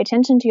also pay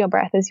attention to your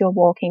breath as you're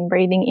walking,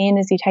 breathing in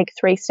as you take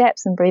 3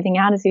 steps and breathing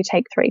out as you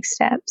take 3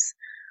 steps,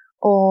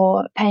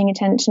 or paying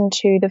attention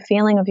to the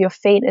feeling of your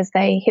feet as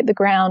they hit the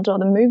ground or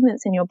the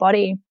movements in your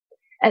body.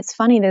 It's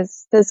funny,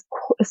 there's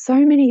so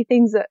many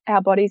things that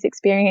our bodies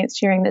experience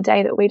during the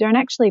day that we don't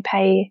actually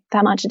pay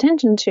that much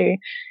attention to.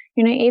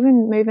 You know,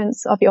 even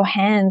movements of your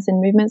hands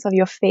and movements of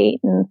your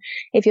feet. And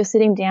if you're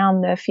sitting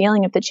down, the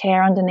feeling of the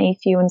chair underneath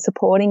you and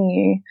supporting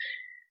you.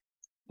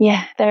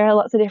 Yeah, there are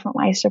lots of different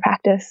ways to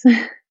practice.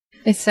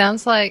 It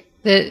sounds like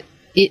that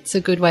it's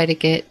a good way to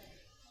get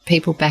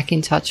people back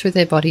in touch with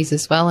their bodies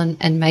as well,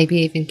 and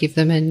maybe even give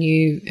them a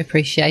new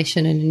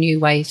appreciation and a new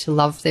way to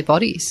love their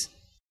bodies.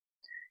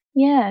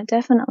 Yeah,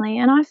 definitely.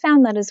 And I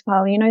found that as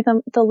well. You know,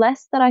 the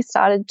less that I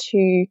started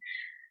to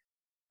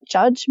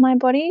judge my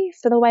body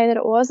for the way that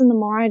it was, and the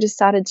more I just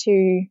started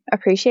to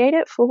appreciate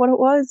it for what it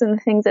was and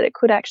the things that it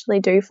could actually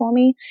do for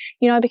me,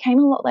 you know, I became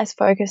a lot less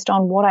focused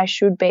on what I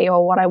should be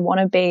or what I want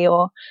to be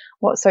or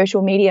what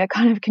social media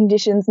kind of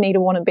conditions me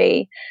to want to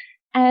be.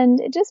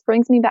 And it just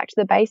brings me back to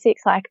the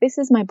basics, like, this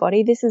is my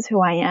body, this is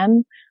who I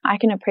am. I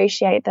can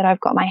appreciate that I've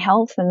got my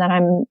health and that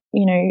I'm,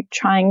 you know,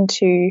 trying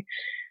to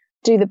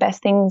do the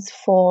best things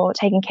for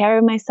taking care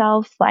of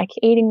myself, like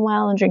eating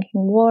well and drinking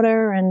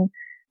water and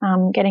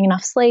getting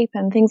enough sleep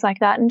and things like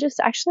that, and just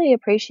actually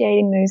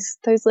appreciating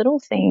those little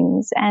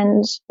things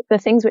and the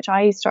things which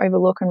I used to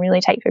overlook and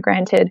really take for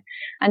granted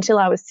until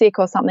I was sick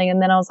or something,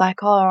 and then I was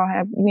like, oh,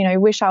 I, you know,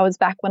 wish I was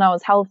back when I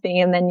was healthy,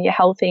 and then you're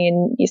healthy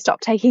and you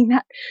stop taking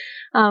that,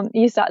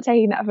 you start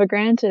taking that for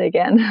granted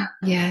again.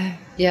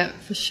 Yeah,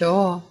 for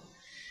sure.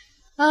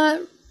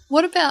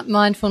 What about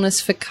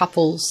mindfulness for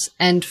couples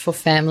and for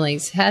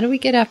families? How do we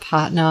get our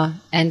partner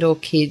and or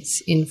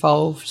kids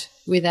involved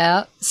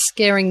without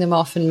scaring them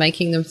off and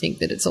making them think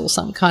that it's all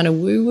some kind of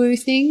woo-woo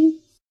thing?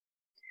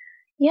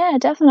 Yeah,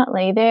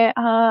 definitely. There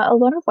are a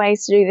lot of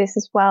ways to do this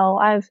as well.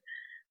 I've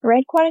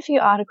read quite a few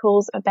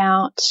articles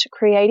about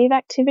creative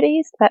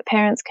activities that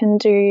parents can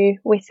do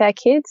with their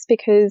kids,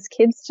 because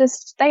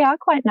kids they are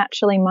quite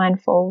naturally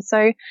mindful.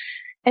 So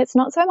it's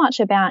not so much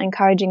about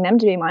encouraging them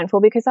to be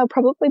mindful, because they'll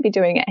probably be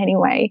doing it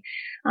anyway.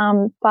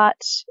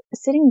 But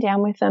sitting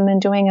down with them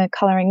and doing a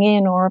colouring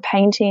in or a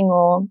painting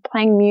or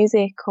playing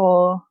music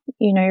or,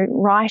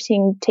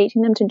 writing,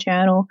 teaching them to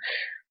journal,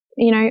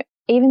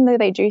 even though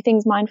they do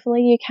things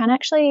mindfully, you can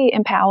actually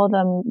empower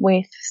them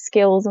with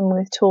skills and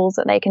with tools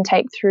that they can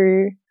take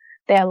through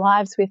their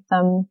lives with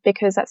them,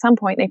 because at some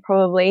point they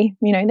probably,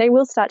 they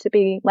will start to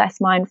be less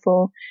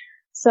mindful.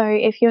 So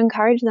if you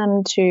encourage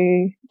them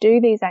to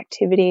do these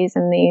activities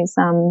and these,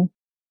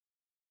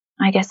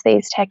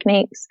 these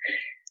techniques,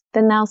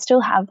 then they'll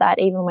still have that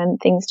even when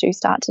things do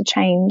start to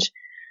change.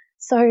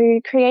 So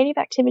creative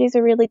activities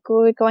are really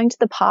good. Going to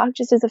the park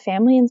just as a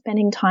family and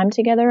spending time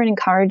together and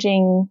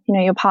encouraging,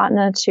 your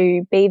partner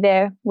to be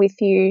there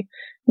with you,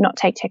 not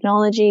take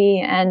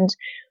technology, and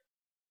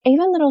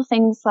even little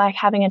things like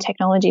having a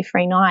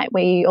technology-free night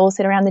where you all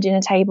sit around the dinner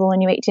table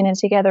and you eat dinner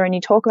together and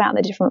you talk about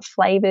the different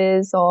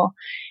flavors, or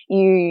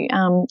you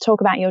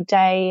talk about your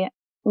day.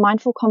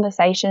 Mindful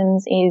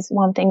conversations is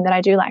one thing that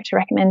I do like to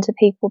recommend to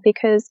people,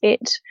 because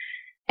it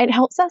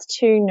helps us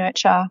to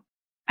nurture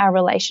our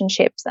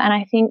relationships. And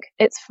I think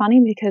it's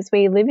funny because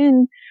we live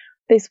in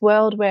this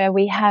world where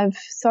we have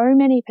so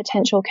many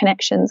potential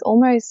connections,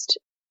 almost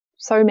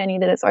so many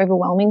that it's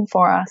overwhelming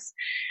for us,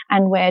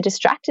 and we're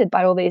distracted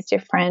by all these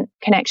different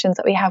connections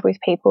that we have with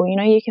people.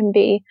 You can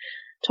be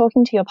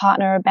talking to your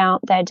partner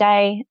about their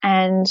day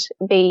and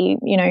be,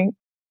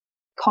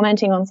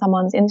 commenting on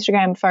someone's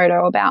Instagram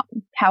photo about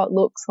how it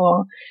looks,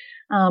 or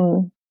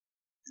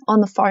on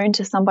the phone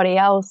to somebody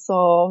else,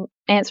 or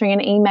answering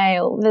an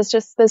email. There's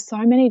so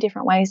many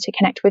different ways to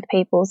connect with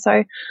people.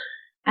 So,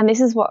 and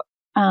this is what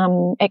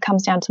it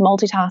comes down to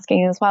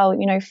multitasking as well.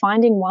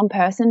 Finding one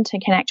person to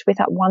connect with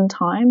at one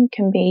time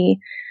can be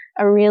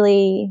a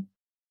really,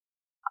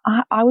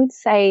 I would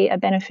say, a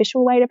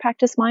beneficial way to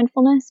practice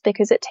mindfulness,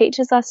 because it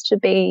teaches us to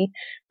be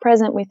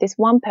present with this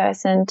one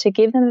person, to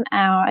give them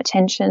our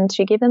attention,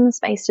 to give them the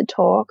space to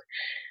talk.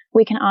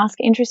 We can ask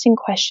interesting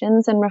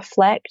questions and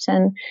reflect.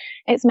 And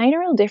it's made a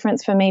real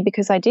difference for me,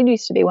 because I did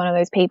used to be one of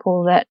those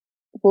people that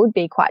would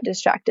be quite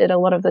distracted a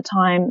lot of the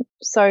time.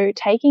 So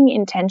taking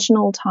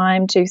intentional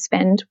time to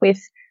spend with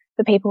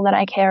the people that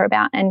I care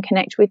about and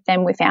connect with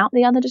them without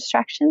the other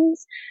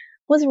distractions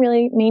was a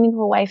really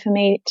meaningful way for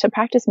me to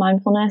practice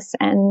mindfulness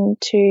and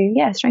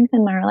to,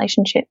 strengthen my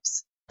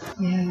relationships.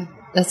 Yeah,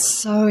 that's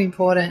so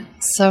important.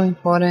 So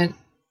important.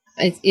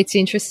 It's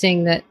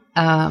interesting that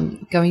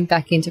going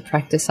back into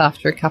practice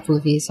after a couple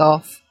of years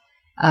off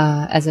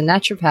as a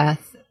naturopath,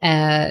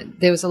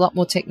 there was a lot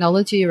more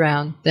technology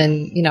around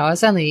than, I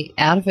was only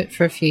out of it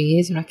for a few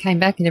years, and I came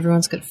back and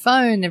everyone's got a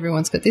phone,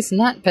 everyone's got this and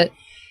that. But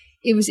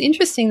it was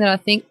interesting that I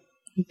think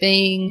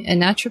being a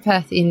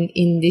naturopath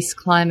in this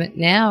climate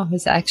now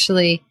has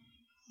actually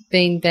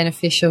been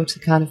beneficial to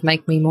kind of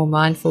make me more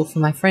mindful for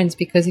my friends,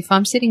 because if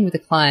I'm sitting with a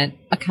client,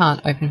 I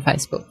can't open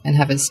Facebook and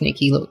have a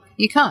sneaky look.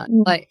 You can't.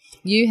 Like,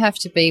 you have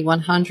to be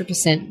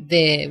 100%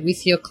 there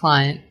with your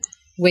client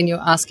when you're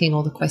asking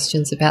all the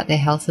questions about their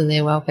health and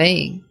their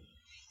well-being.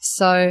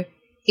 So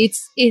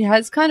it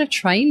has kind of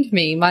trained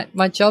me.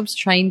 My job's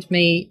trained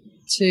me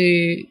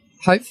to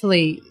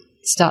hopefully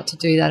start to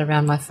do that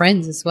around my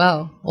friends as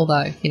well.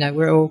 Although,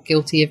 we're all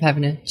guilty of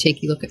having a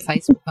cheeky look at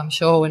Facebook, I'm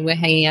sure, when we're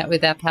hanging out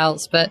with our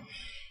pals. But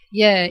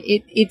yeah,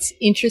 it's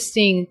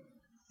interesting.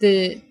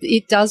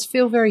 It does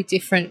feel very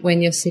different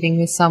when you're sitting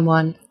with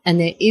someone and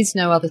there is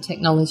no other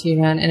technology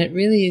around, and it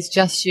really is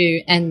just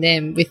you and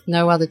them with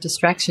no other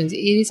distractions. It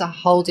is a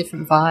whole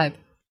different vibe.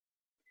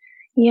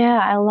 Yeah,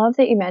 I love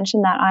that you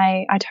mentioned that.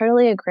 I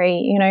totally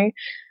agree.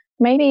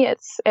 Maybe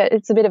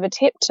it's a bit of a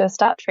tip to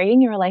start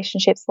treating your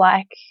relationships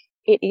like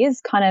it is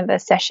kind of a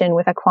session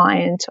with a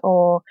client,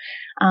 or,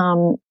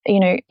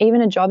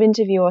 even a job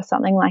interview or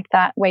something like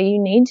that, where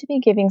you need to be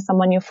giving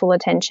someone your full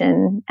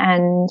attention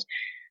and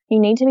you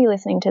need to be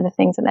listening to the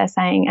things that they're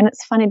saying. And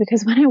it's funny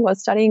because when I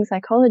was studying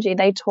psychology,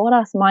 they taught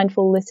us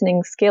mindful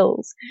listening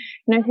skills.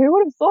 Who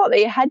would have thought that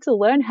you had to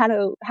learn how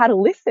to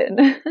listen?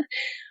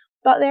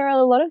 But there are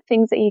a lot of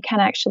things that you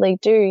can actually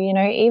do,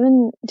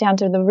 even down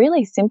to the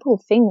really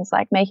simple things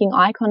like making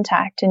eye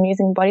contact and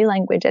using body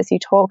language as you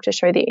talk to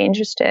show that you're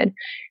interested,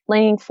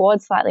 leaning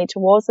forward slightly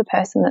towards the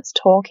person that's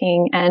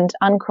talking and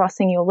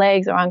uncrossing your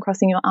legs or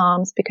uncrossing your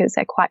arms because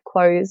they're quite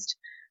closed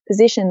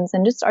positions,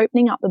 and just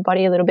opening up the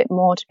body a little bit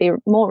more to be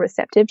more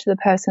receptive to the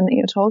person that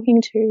you're talking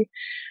to.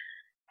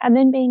 And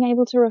then being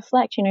able to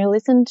reflect,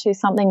 listen to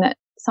something that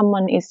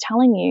someone is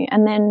telling you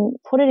and then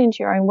put it into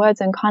your own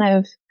words and kind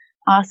of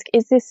ask,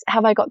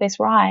 have I got this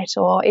right?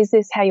 Or is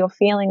this how you're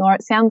feeling? Or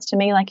it sounds to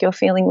me like you're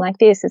feeling like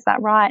this. Is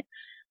that right?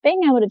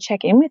 Being able to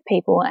check in with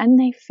people, and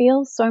they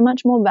feel so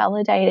much more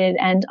validated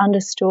and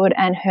understood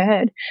and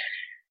heard.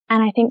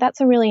 And I think that's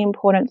a really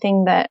important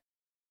thing that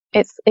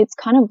it's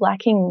kind of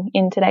lacking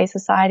in today's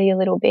society a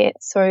little bit.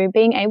 So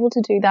being able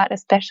to do that,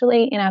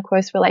 especially in our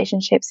close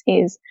relationships,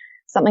 is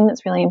something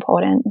that's really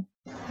important.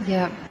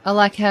 Yeah, I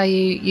like how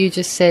you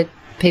just said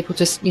people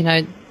just,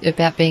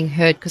 about being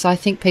heard, because I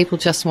think people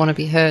just want to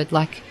be heard.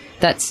 Like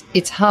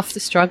it's half the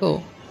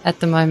struggle at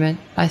the moment.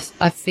 I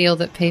feel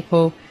that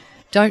people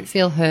don't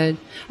feel heard.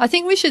 I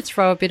think we should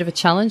throw a bit of a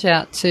challenge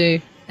out to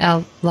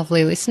our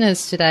lovely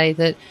listeners today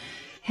that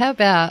how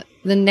about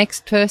the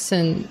next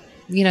person,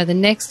 the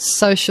next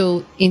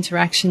social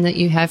interaction that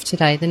you have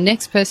today, the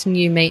next person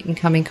you meet and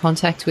come in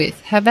contact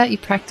with, how about you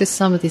practice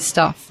some of this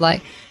stuff?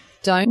 Like,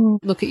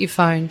 don't look at your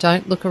phone,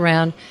 don't look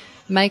around,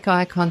 make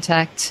eye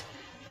contact,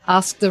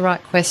 ask the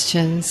right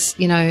questions,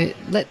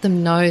 let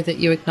them know that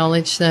you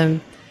acknowledge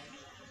them,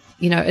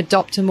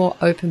 adopt a more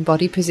open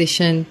body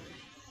position.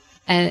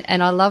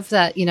 And I love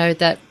that,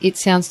 that it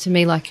sounds to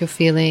me like you're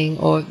feeling,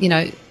 or,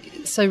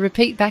 so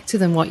repeat back to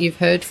them what you've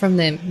heard from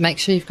them. Make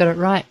sure you've got it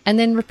right. And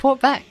then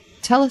report back.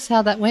 Tell us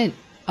how that went.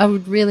 I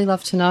would really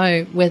love to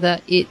know whether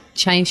it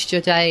changed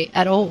your day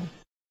at all.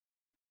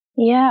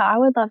 Yeah, I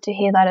would love to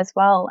hear that as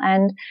well.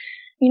 And,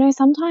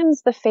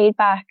 sometimes the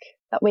feedback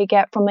that we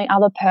get from the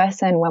other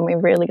person when we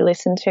really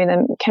listen to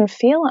them can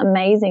feel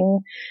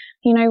amazing.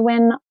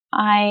 When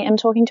I am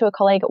talking to a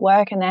colleague at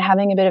work and they're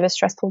having a bit of a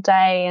stressful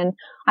day, and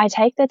I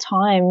take the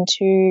time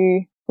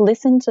to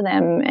listen to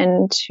them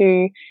and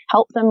to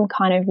help them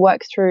kind of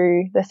work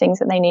through the things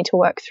that they need to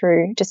work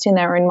through just in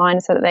their own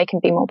mind so that they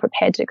can be more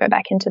prepared to go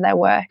back into their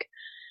work.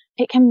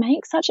 It can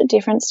make such a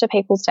difference to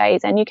people's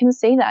days, and you can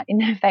see that in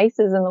their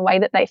faces and the way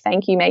that they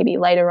thank you maybe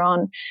later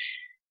on.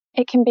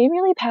 It can be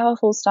really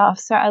powerful stuff.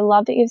 So I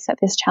love that you've set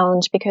this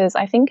challenge, because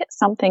I think it's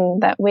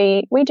something that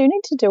we do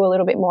need to do a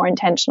little bit more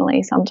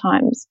intentionally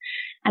sometimes,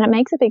 and it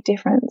makes a big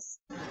difference.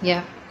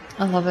 Yeah,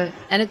 I love it.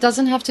 And it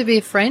doesn't have to be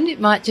a friend. It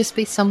might just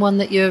be someone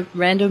that you're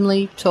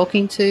randomly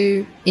talking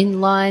to in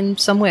line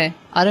somewhere.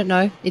 I don't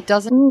know. It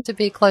doesn't have to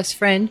be a close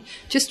friend.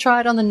 Just try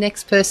it on the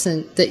next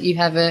person that you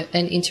have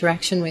an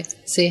interaction with.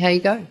 See how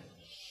you go.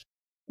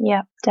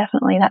 Yeah,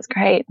 definitely. That's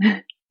great.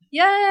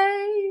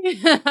 Yay!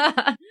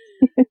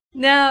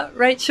 Now,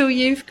 Rachel,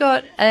 you've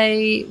got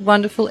a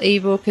wonderful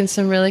ebook and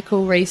some really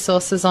cool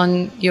resources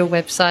on your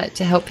website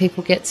to help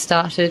people get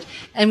started.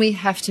 And we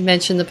have to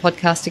mention the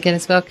podcast again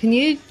as well. Can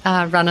you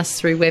run us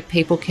through where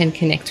people can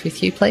connect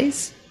with you,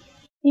 please?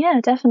 Yeah,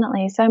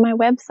 definitely. So my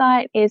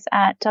website is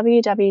at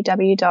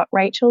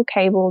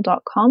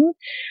www.rachaelkable.com.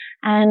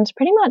 And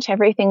pretty much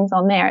everything's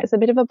on there. It's a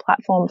bit of a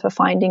platform for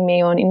finding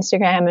me on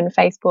Instagram and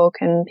Facebook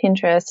and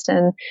Pinterest,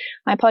 and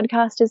my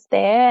podcast is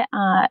there.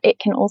 It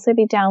can also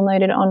be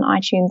downloaded on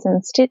iTunes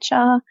and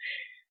Stitcher.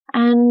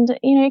 And,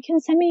 you can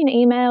send me an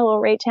email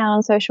or reach out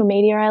on social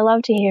media. I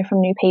love to hear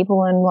from new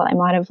people and what they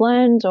might have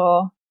learned,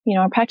 or,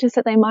 a practice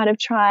that they might have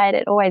tried.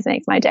 It always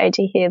makes my day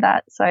to hear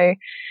that. So,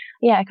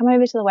 yeah, come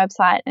over to the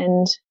website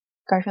and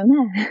go from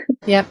there.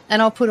 Yep,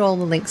 and I'll put all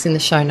the links in the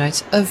show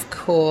notes, of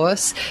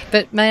course.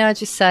 But may I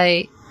just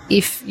say,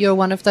 if you're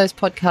one of those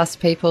podcast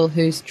people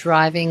who's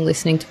driving,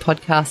 listening to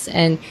podcasts,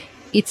 and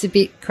it's a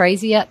bit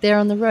crazy out there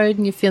on the road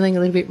and you're feeling a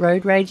little bit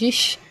road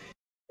rage-ish,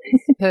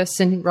 this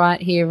person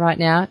right here, right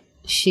now,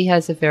 she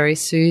has a very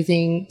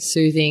soothing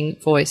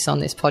voice on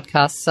this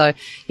podcast. So,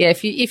 yeah,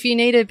 if you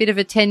need a bit of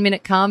a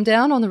 10-minute calm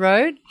down on the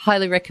road,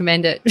 highly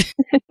recommend it.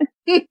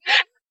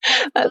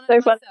 That's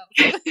so funny.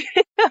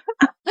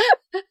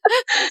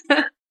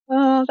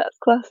 Oh, that's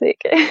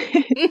classic.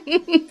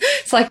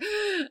 It's like,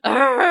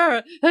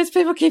 those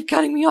people keep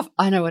cutting me off.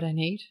 I know what I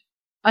need.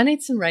 I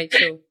need some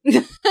Rachael.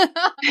 It's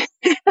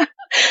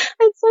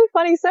so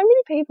funny. So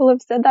many people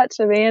have said that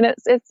to me, and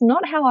it's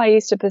not how I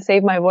used to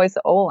perceive my voice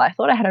at all. I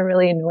thought I had a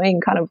really annoying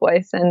kind of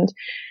voice, and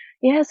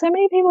yeah, so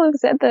many people have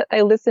said that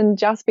they listen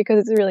just because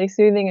it's really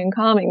soothing and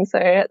calming. So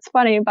it's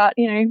funny, but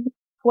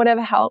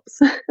whatever helps.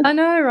 I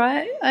know,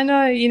 right? I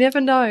know. You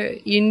never know.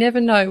 You never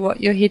know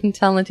what your hidden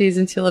talent is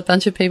until a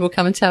bunch of people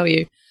come and tell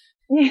you.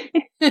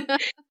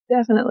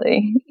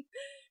 Definitely.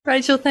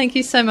 Rachael, thank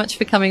you so much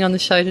for coming on the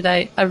show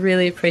today. I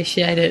really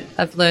appreciate it.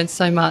 I've learned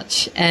so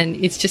much, and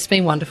it's just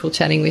been wonderful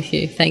chatting with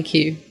you. Thank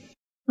you.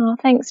 Oh,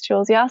 thanks,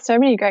 Jules. You asked so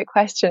many great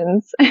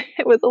questions.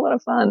 It was a lot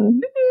of fun.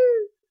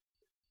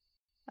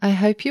 I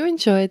hope you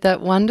enjoyed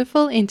that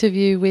wonderful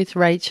interview with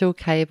Rachael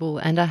Kable,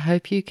 and I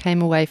hope you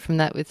came away from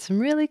that with some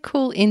really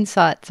cool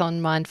insights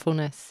on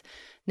mindfulness.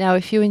 Now,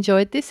 if you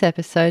enjoyed this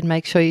episode,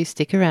 make sure you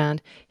stick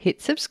around,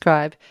 hit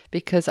subscribe,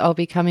 because I'll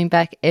be coming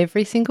back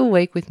every single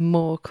week with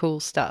more cool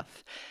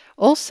stuff.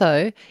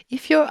 Also,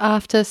 if you're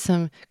after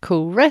some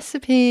cool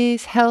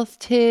recipes, health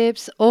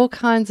tips, all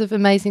kinds of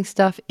amazing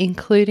stuff,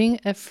 including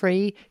a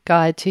free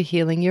guide to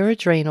healing your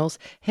adrenals,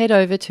 head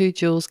over to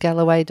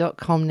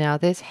julesgalloway.com now.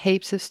 There's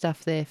heaps of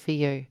stuff there for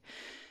you.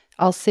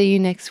 I'll see you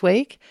next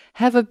week.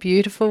 Have a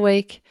beautiful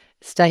week.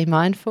 Stay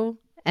mindful,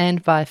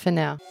 and bye for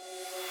now.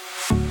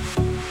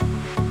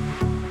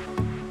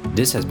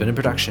 This has been a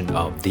production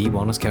of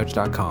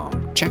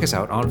TheWellnessCouch.com. Check us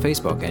out on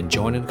Facebook and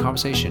join in the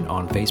conversation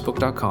on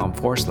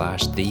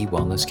Facebook.com/The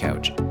Wellness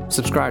Couch.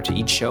 Subscribe to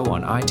each show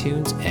on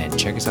iTunes and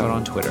check us out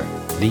on Twitter.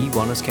 The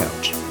Wellness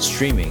Couch,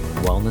 streaming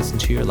wellness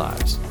into your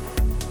lives.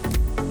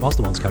 Whilst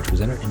the Wellness Couch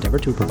presenter endeavour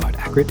to provide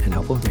accurate and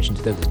helpful information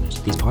to their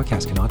listeners, these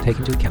podcasts cannot take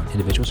into account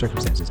individual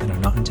circumstances and are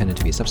not intended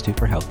to be a substitute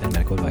for health and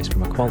medical advice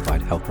from a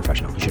qualified health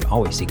professional. You should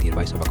always seek the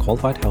advice of a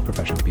qualified health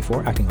professional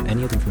before acting on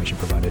any of the information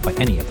provided by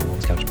any of the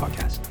Wellness Couch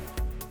podcasts.